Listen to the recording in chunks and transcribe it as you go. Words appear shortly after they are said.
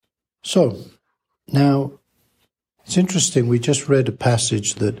So, now, it's interesting, we just read a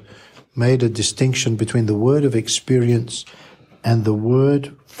passage that made a distinction between the word of experience and the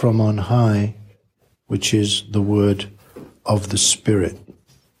word from on high, which is the word of the Spirit.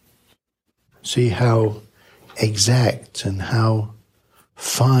 See how exact and how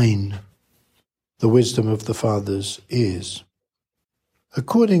fine the wisdom of the Fathers is.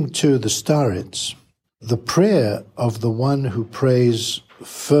 According to the Starets, the prayer of the one who prays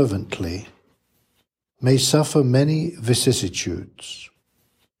fervently may suffer many vicissitudes,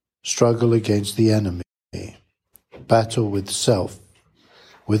 struggle against the enemy, battle with self,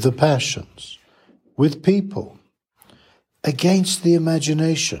 with the passions, with people, against the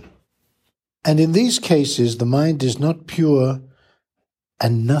imagination. And in these cases, the mind is not pure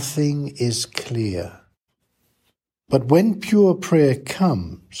and nothing is clear. But when pure prayer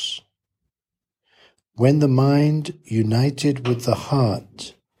comes, when the mind, united with the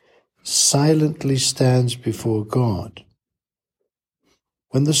heart, silently stands before God,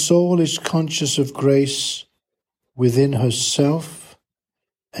 when the soul is conscious of grace within herself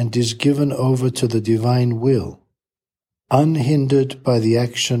and is given over to the divine will, unhindered by the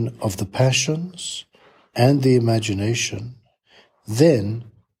action of the passions and the imagination, then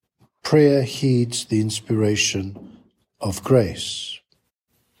prayer heeds the inspiration of grace.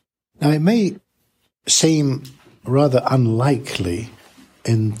 Now, it may seem rather unlikely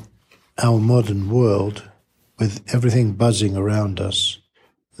in our modern world, with everything buzzing around us,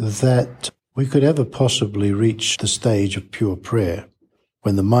 that we could ever possibly reach the stage of pure prayer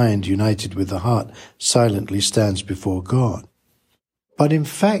when the mind, united with the heart, silently stands before God. But in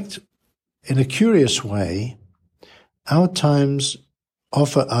fact, in a curious way, our times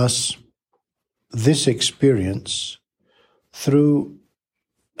offer us this experience through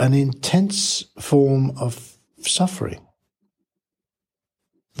an intense form of suffering.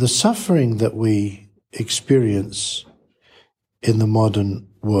 The suffering that we experience in the modern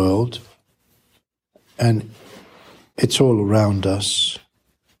world, and it's all around us,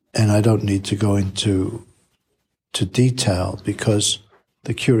 and I don't need to go into detail, because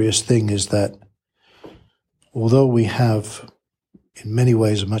the curious thing is that although we have in many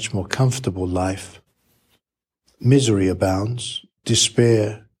ways a much more comfortable life, misery abounds,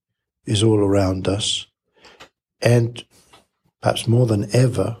 despair is all around us, and perhaps more than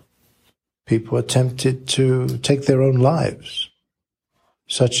ever, people are tempted to take their own lives.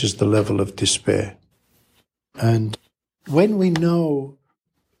 Such is the level of despair. And when we know,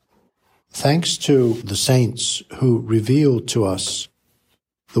 thanks to the saints who reveal to us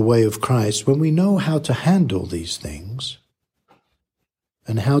the way of Christ, when we know how to handle these things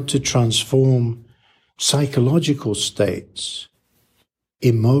and how to transform psychological states,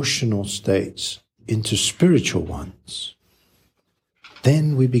 emotional states into spiritual ones,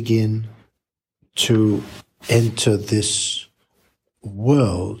 then we begin to enter this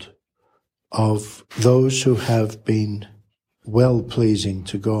world of those who have been well-pleasing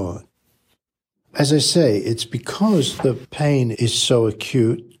to God. As I say, it's because the pain is so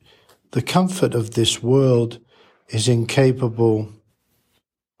acute, the comfort of this world is incapable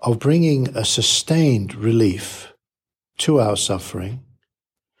of bringing a sustained relief to our suffering,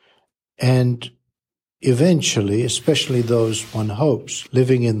 and eventually, especially those one hopes,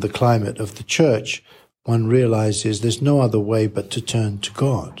 living in the climate of the church, one realizes there's no other way but to turn to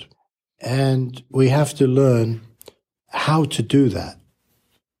God. And we have to learn how to do that.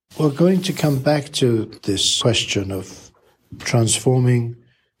 We're going to come back to this question of transforming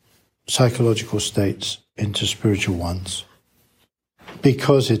psychological states into spiritual ones,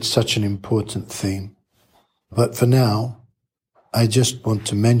 because it's such an important theme. But for now, I just want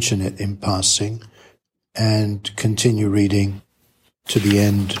to mention it in passing and continue reading to the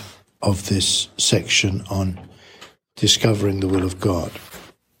end of this section on discovering the will of God.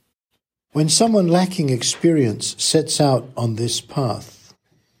 When someone lacking experience sets out on this path,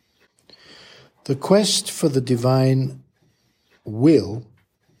 the quest for the divine will,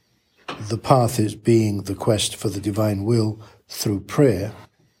 the path is being the quest for the divine will through prayer,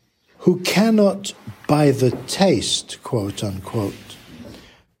 who cannot by the taste, quote unquote,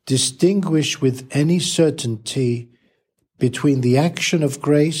 distinguish with any certainty between the action of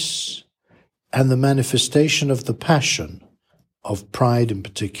grace and the manifestation of the passion, of pride in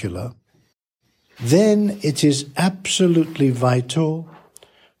particular, then it is absolutely vital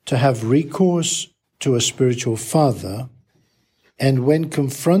to have recourse to a spiritual father, and when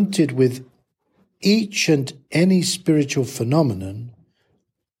confronted with each and any spiritual phenomenon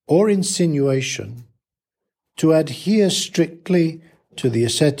or insinuation, to adhere strictly to the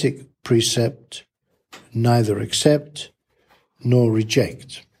ascetic precept, neither accept nor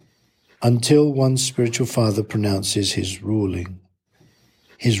reject. until one's spiritual father pronounces his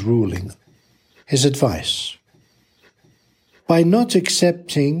advice. By not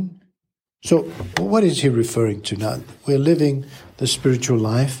accepting, so what is he referring to now? We're living the spiritual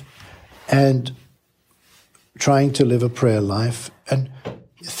life and trying to live a prayer life, and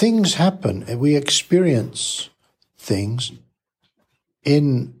things happen, and we experience things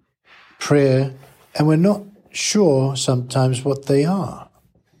in prayer, and we're not sure sometimes what they are.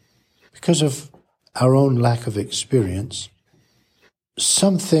 Because of our own lack of experience,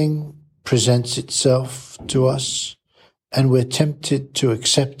 something presents itself to us, and we're tempted to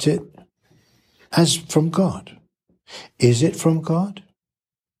accept it as from God. Is it from God?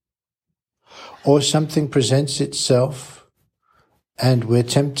 Or something presents itself, and we're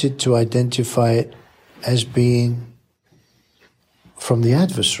tempted to identify it as being from the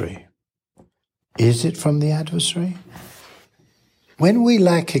adversary. Is it from the adversary? When we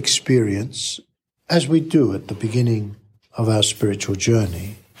lack experience, as we do at the beginning of our spiritual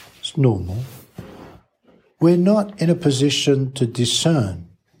journey, it's normal, we're not in a position to discern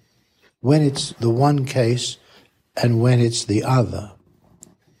when it's the one case and when it's the other.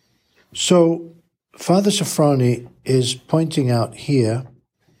 So Father Sophrony is pointing out here,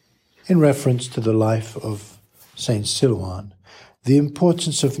 in reference to the life of Saint Silouan, the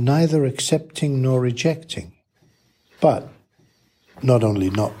importance of neither accepting nor rejecting, but not only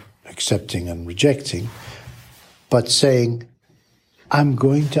not accepting and rejecting, but saying, I'm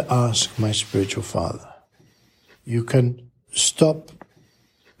going to ask my spiritual father. You can stop,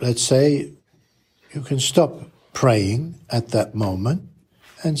 let's say, you can stop praying at that moment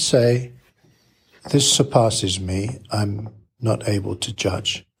and say, this surpasses me. I'm not able to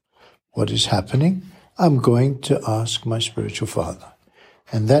judge what is happening. I'm going to ask my spiritual father.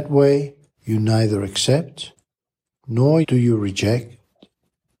 And that way, you neither accept nor do you reject.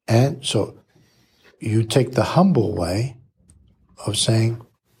 And so you take the humble way of saying,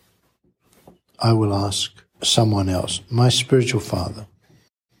 I will ask someone else, my spiritual father.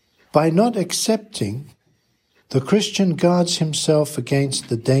 By not accepting, the Christian guards himself against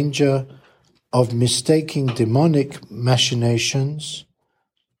the danger of mistaking demonic machinations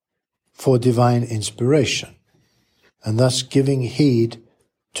for divine inspiration, and thus giving heed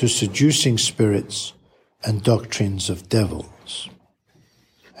to seducing spirits and doctrines of devils,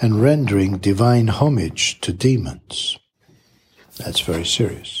 and rendering divine homage to demons. That's very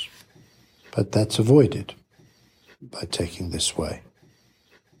serious, but that's avoided by taking this way.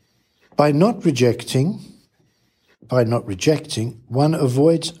 By not rejecting, one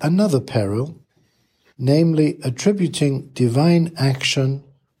avoids another peril, namely attributing divine action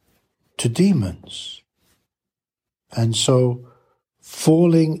to demons, and so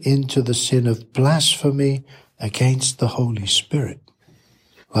falling into the sin of blasphemy against the Holy Spirit,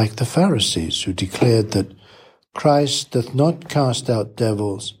 like the Pharisees who declared that Christ doth not cast out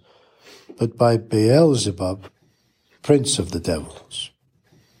devils, but by Beelzebub, prince of the devils.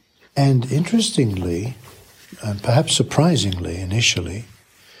 And interestingly, and perhaps surprisingly initially,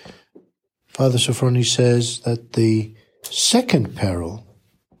 Father Sophrony says that the second peril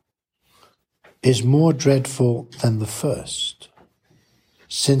is more dreadful than the first,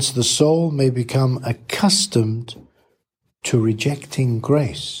 since the soul may become accustomed to rejecting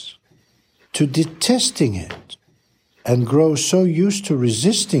grace, to detesting it, and grow so used to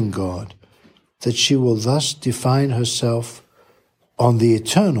resisting God that she will thus define herself on the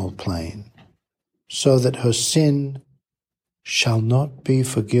eternal plane, so that her sin shall not be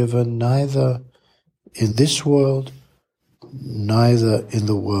forgiven neither in this world, neither in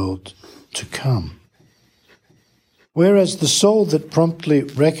the world to come. Whereas the soul that promptly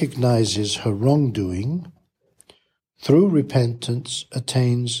recognizes her wrongdoing, through repentance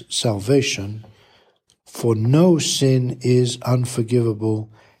attains salvation, for no sin is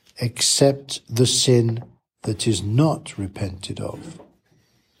unforgivable except the sin that is not repented of.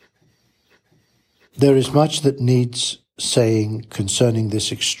 There is much that needs saying concerning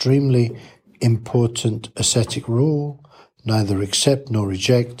this extremely important ascetic rule, neither accept nor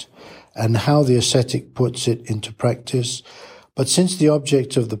reject, and how the ascetic puts it into practice. But since the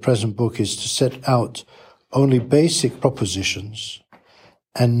object of the present book is to set out only basic propositions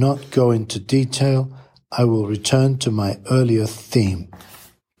and not go into detail, I will return to my earlier theme.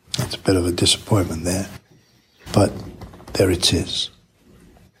 That's a bit of a disappointment there, but there it is.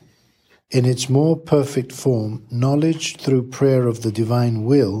 In its more perfect form, knowledge through prayer of the divine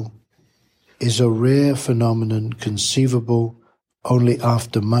will is a rare phenomenon conceivable only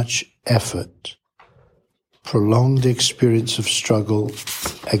after much effort, prolonged experience of struggle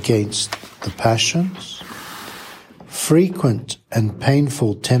against the passions, frequent and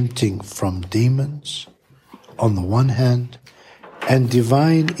painful tempting from demons on the one hand, and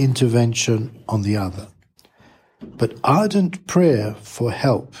divine intervention on the other. But ardent prayer for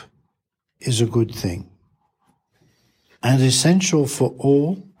help is a good thing, and essential for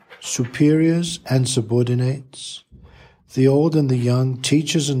all, superiors and subordinates, the old and the young,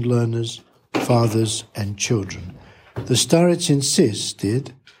 teachers and learners, fathers and children. The starets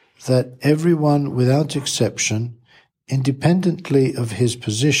insisted that everyone, without exception, independently of his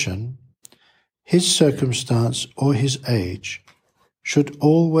position, his circumstance, or his age, should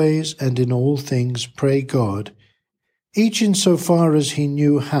always and in all things pray God, each insofar as he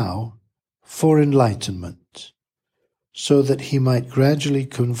knew how, for enlightenment, so that he might gradually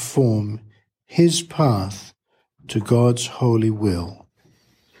conform his path to God's holy will,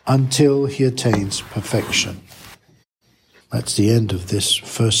 until he attains perfection. That's the end of this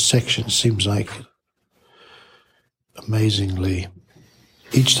first section. Seems like, amazingly,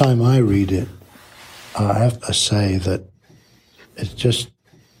 each time I read it, I have to say that it's just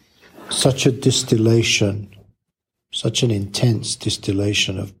such a distillation, such an intense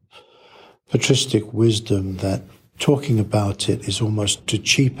distillation of patristic wisdom that talking about it is almost to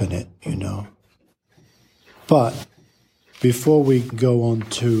cheapen it, you know. But before we go on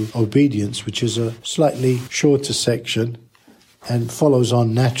to obedience, which is a slightly shorter section and follows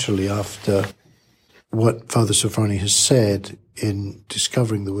on naturally after what Father Sophrony has said in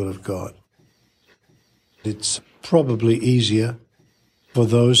discovering the will of God, it's probably easier for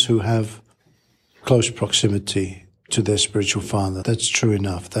those who have close proximity to their spiritual father. That's true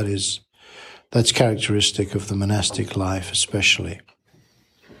enough. That's characteristic of the monastic life especially.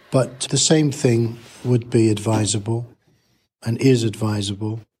 But the same thing would be advisable and is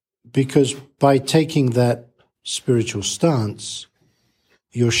advisable, because by taking that spiritual stance,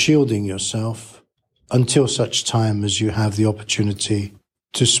 you're shielding yourself until such time as you have the opportunity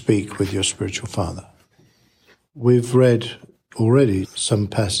to speak with your spiritual father. We've read already some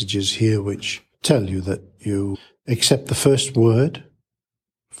passages here which tell you that you accept the first word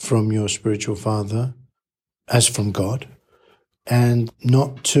from your spiritual father as from God, and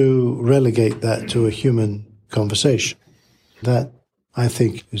not to relegate that to a human conversation. That, I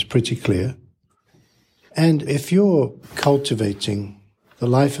think, is pretty clear. And if you're cultivating the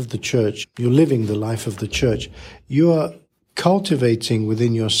life of the church, you're living the life of the church, you are cultivating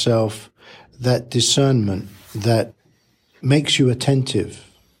within yourself that discernment that makes you attentive,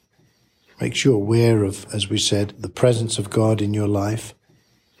 makes you aware of, as we said, the presence of God in your life,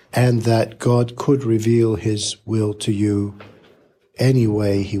 and that God could reveal his will to you any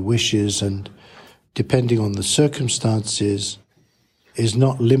way he wishes, and depending on the circumstances, is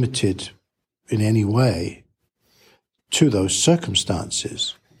not limited in any way to those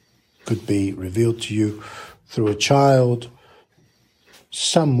circumstances. Could be revealed to you through a child.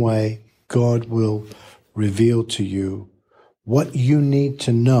 Some way God will reveal to you what you need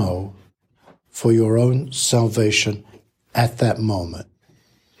to know for your own salvation at that moment.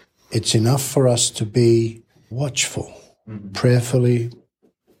 It's enough for us to be watchful, prayerfully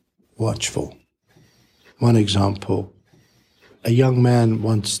watchful. One example, a young man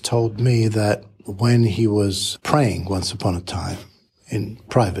once told me that when he was praying once upon a time,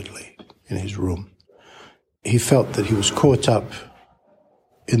 privately in his room, he felt that he was caught up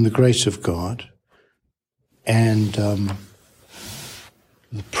in the grace of God, and the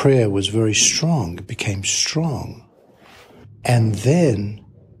prayer was very strong. It became strong. And then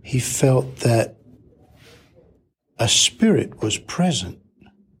he felt that a spirit was present.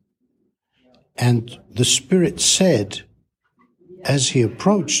 And the spirit said, as he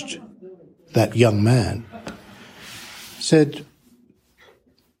approached that young man, said,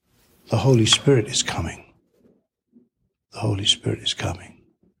 "The Holy Spirit is coming. The Holy Spirit is coming.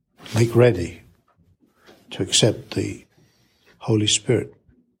 Make ready to accept the Holy Spirit."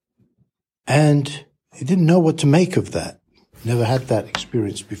 And he didn't know what to make of that. Never had that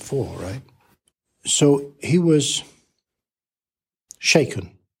experience before, right? So he was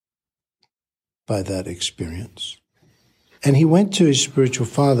shaken by that experience. And he went to his spiritual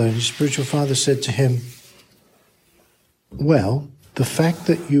father, and his spiritual father said to him, "Well, the fact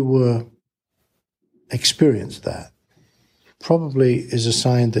that you experienced that probably is a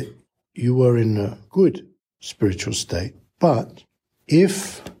sign that you were in a good spiritual state. But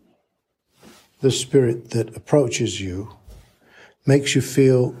if the spirit that approaches you makes you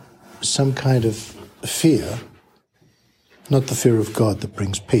feel some kind of fear, not the fear of God that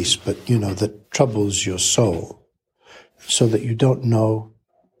brings peace, but, that troubles your soul, so that you don't know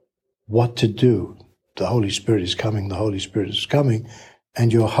what to do. The Holy Spirit is coming, the Holy Spirit is coming,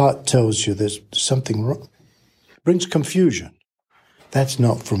 and your heart tells you there's something wrong. brings confusion. That's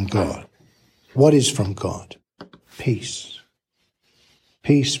not from God. What is from God? Peace.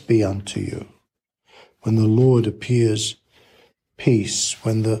 Peace be unto you. When the Lord appears, peace.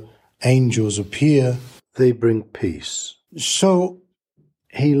 When the angels appear, they bring peace. So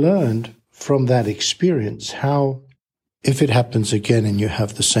he learned from that experience how, if it happens again and you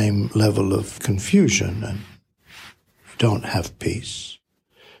have the same level of confusion and you don't have peace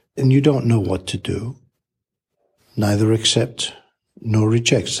and you don't know what to do, neither accept nor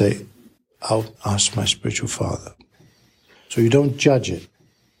reject. Say, I'll ask my spiritual father. So you don't judge it.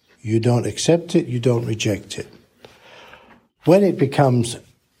 You don't accept it. You don't reject it. When it becomes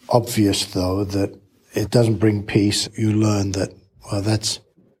obvious, though, that it doesn't bring peace, you learn that, well, that's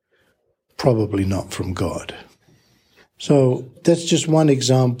probably not from God. So that's just one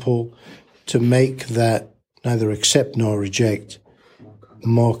example to make that neither accept nor reject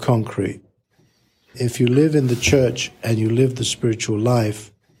more concrete. If you live in the church and you live the spiritual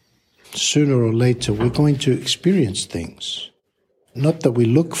life, sooner or later we're going to experience things. Not that we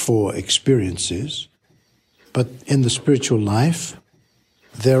look for experiences, but in the spiritual life,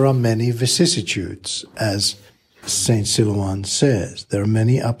 there are many vicissitudes, as Saint Silouan says. There are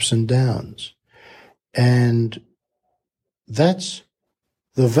many ups and downs. And that's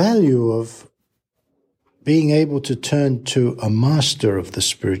the value of being able to turn to a master of the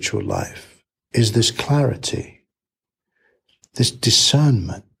spiritual life, is this clarity, this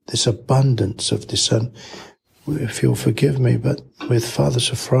discernment, this abundance of discernment. If you'll forgive me, but with Father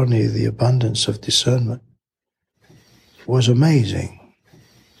Sophroni, the abundance of discernment was amazing.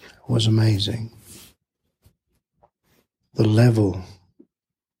 Was amazing. The level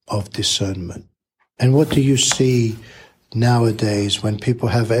of discernment. And what do you see nowadays when people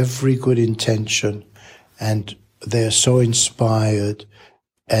have every good intention and they're so inspired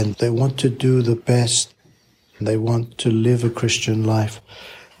and they want to do the best, they want to live a Christian life?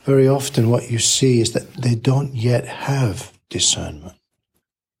 Very often what you see is that they don't yet have discernment.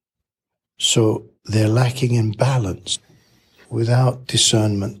 So they're lacking in balance. Without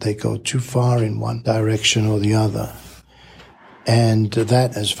discernment, they go too far in one direction or the other. And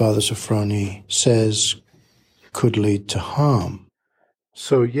that, as Father Sophroni says, could lead to harm.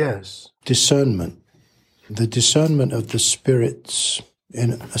 So yes, discernment. The discernment of the spirits,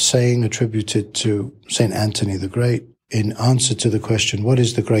 in a saying attributed to St. Anthony the Great, in answer to the question, what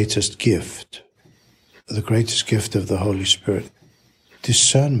is the greatest gift? The greatest gift of the Holy Spirit.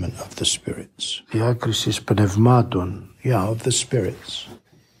 Discernment of the spirits. Diakrisis pneumaton, of the spirits.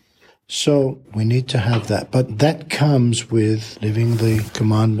 So we need to have that. But that comes with living the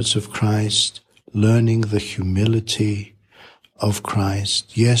commandments of Christ, learning the humility of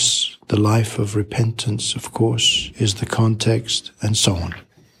Christ. Yes, the life of repentance, of course, is the context, and so on.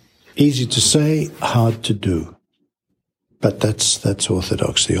 Easy to say, hard to do. But that's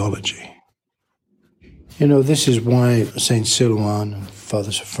Orthodox theology. This is why St. Silouan and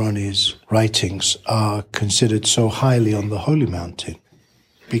Father Sophroni's writings are considered so highly on the Holy Mountain,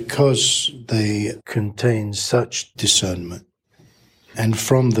 because they contain such discernment. And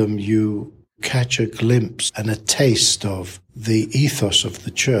from them you catch a glimpse and a taste of the ethos of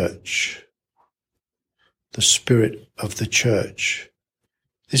the Church, the spirit of the Church.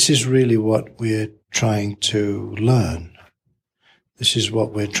 This is really what we're trying to learn. This is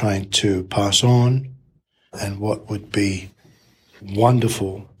what we're trying to pass on, and what would be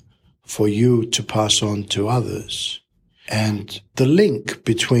wonderful for you to pass on to others. And the link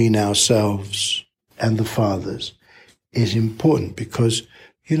between ourselves and the Fathers is important because,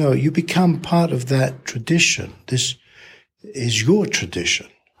 you become part of that tradition. This is your tradition,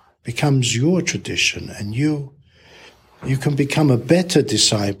 becomes your tradition, and you can become a better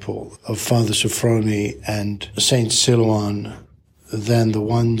disciple of Father Sophroni and Saint Silouan than the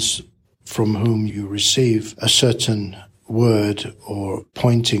ones from whom you receive a certain word or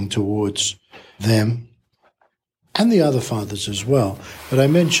pointing towards them, and the other fathers as well. But I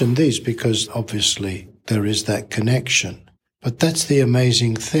mention these because obviously there is that connection. But that's the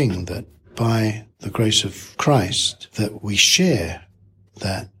amazing thing, that by the grace of Christ, that we share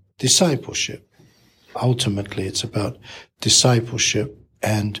that discipleship. Ultimately, it's about discipleship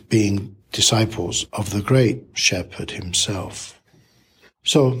and being disciples of the great shepherd himself.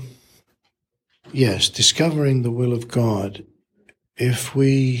 So, yes, discovering the will of God, if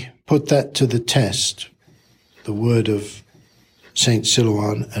we put that to the test, the word of Saint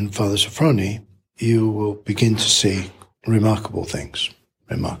Silouan and Father Sophroni, you will begin to see remarkable things.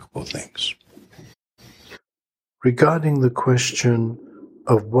 Regarding the question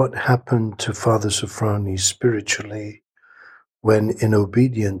of what happened to Father Sophroni spiritually when in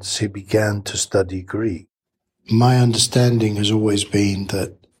obedience he began to study Greek, my understanding has always been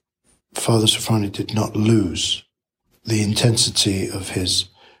that Father Sophroni did not lose the intensity of his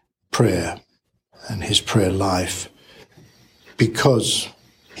prayer and his prayer life because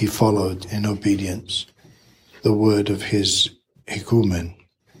he followed in obedience the word of his igumen.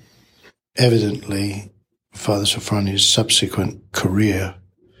 Evidently, Father Sophroni's subsequent career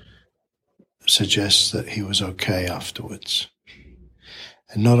suggests that he was okay afterwards.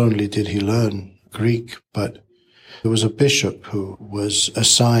 And not only did he learn Greek, but there was a bishop who was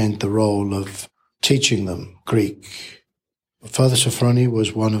assigned the role of teaching them Greek. Father Sophroni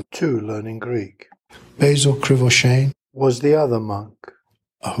was one of two learning Greek. Basil Krivoshein was the other monk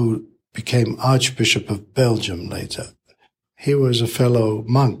who became Archbishop of Belgium later. He was a fellow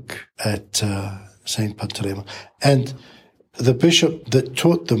monk at St. Panteleimon. And the bishop that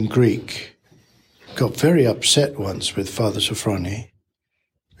taught them Greek got very upset once with Father Sophroni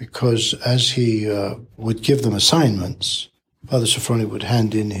because as he would give them assignments, Father Sophroni would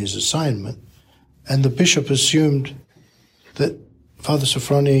hand in his assignment, and the bishop assumed that Father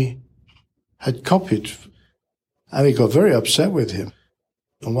Sophroni had copied. And he got very upset with him.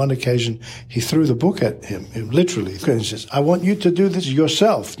 On one occasion, he threw the book at him, literally. He says, I want you to do this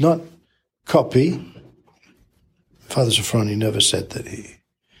yourself, not copy. Father Sophroni never said that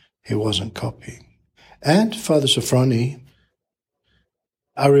he wasn't copying. And Father Sophroni,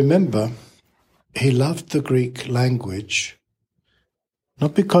 I remember, he loved the Greek language,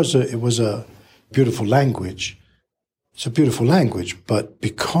 not because it was a beautiful language. It's a beautiful language, but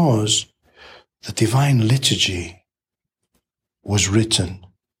because the Divine Liturgy was written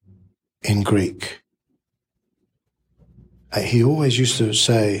in Greek. He always used to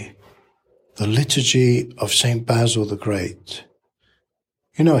say, the Liturgy of St. Basil the Great.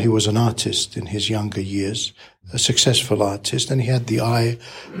 You know, he was an artist in his younger years, a successful artist, and he had the eye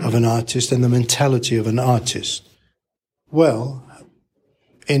of an artist and the mentality of an artist. Well,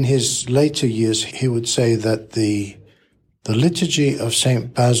 in his later years, he would say that the Liturgy of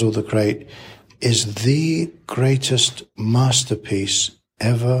St. Basil the Great is the greatest masterpiece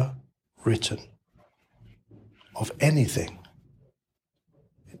ever written of anything.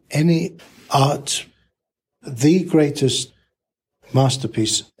 Any art, the greatest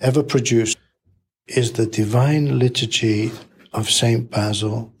masterpiece ever produced is the Divine Liturgy of St.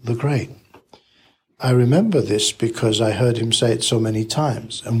 Basil the Great. I remember this because I heard him say it so many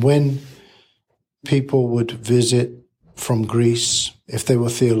times. And when people would visit from Greece, if they were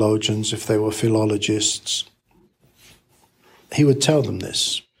theologians, if they were philologists, he would tell them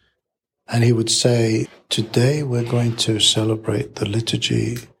this. And he would say, today we're going to celebrate the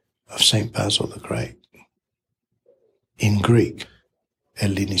liturgy of St. Basil the Great. In Greek,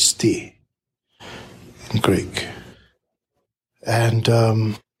 Ellinisti, in Greek.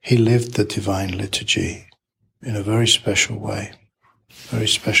 And he lived the Divine Liturgy in a very special way, very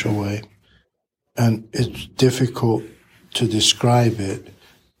special way. And it's difficult to describe it,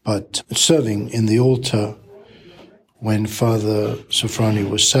 but serving in the altar when Father Sophroni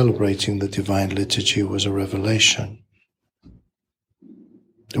was celebrating the Divine Liturgy was a revelation.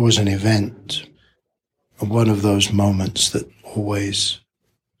 It was an event, one of those moments that always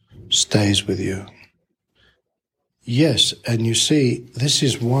stays with you. Yes, and you see, this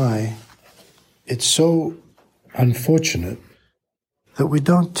is why it's so unfortunate that we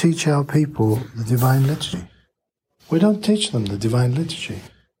don't teach our people the Divine Liturgy. We don't teach them the Divine Liturgy.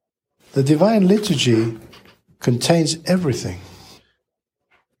 The Divine Liturgy contains everything.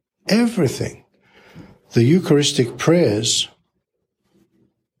 Everything. The Eucharistic prayers,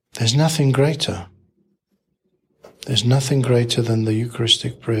 there's nothing greater. There's nothing greater than the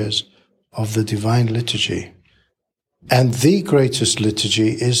Eucharistic prayers of the Divine Liturgy. And the greatest liturgy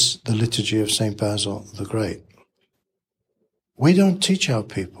is the liturgy of St. Basil the Great. We don't teach our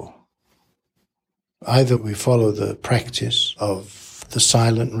people. Either we follow the practice of the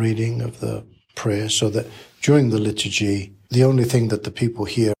silent reading of the prayer so that during the liturgy, the only thing that the people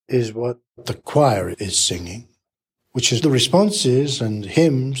hear is what the choir is singing, which is the responses and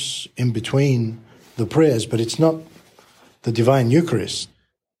hymns in between the prayers, but it's not the Divine Eucharist.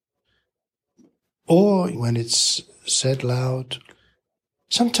 Or when it's said loud,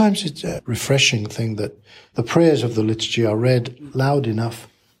 sometimes it's a refreshing thing that the prayers of the liturgy are read loud enough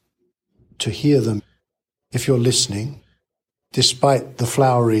to hear them if you're listening, despite the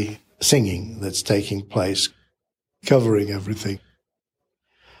flowery singing that's taking place, covering everything.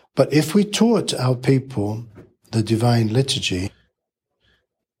 But if we taught our people the Divine Liturgy,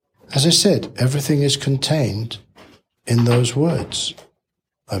 as I said, everything is contained in those words.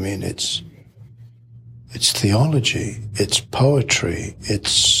 I mean, it's theology, it's poetry,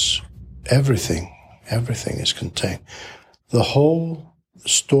 it's everything. Everything is contained. The whole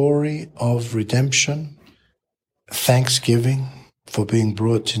story of redemption, thanksgiving for being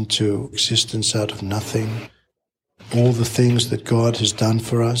brought into existence out of nothing, all the things that God has done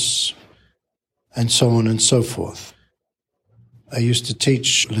for us, and so on and so forth. I used to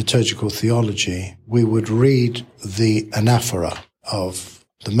teach liturgical theology. We would read the anaphora of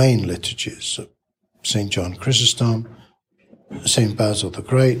the main liturgies, St. John Chrysostom, St. Basil the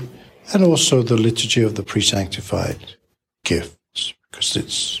Great, and also the liturgy of the pre-sanctified gifts, because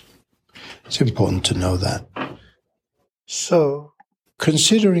it's important to know that. So,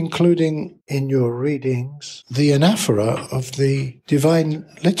 consider including in your readings the anaphora of the Divine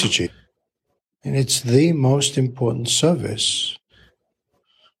Liturgy. And it's the most important service.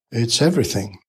 It's everything.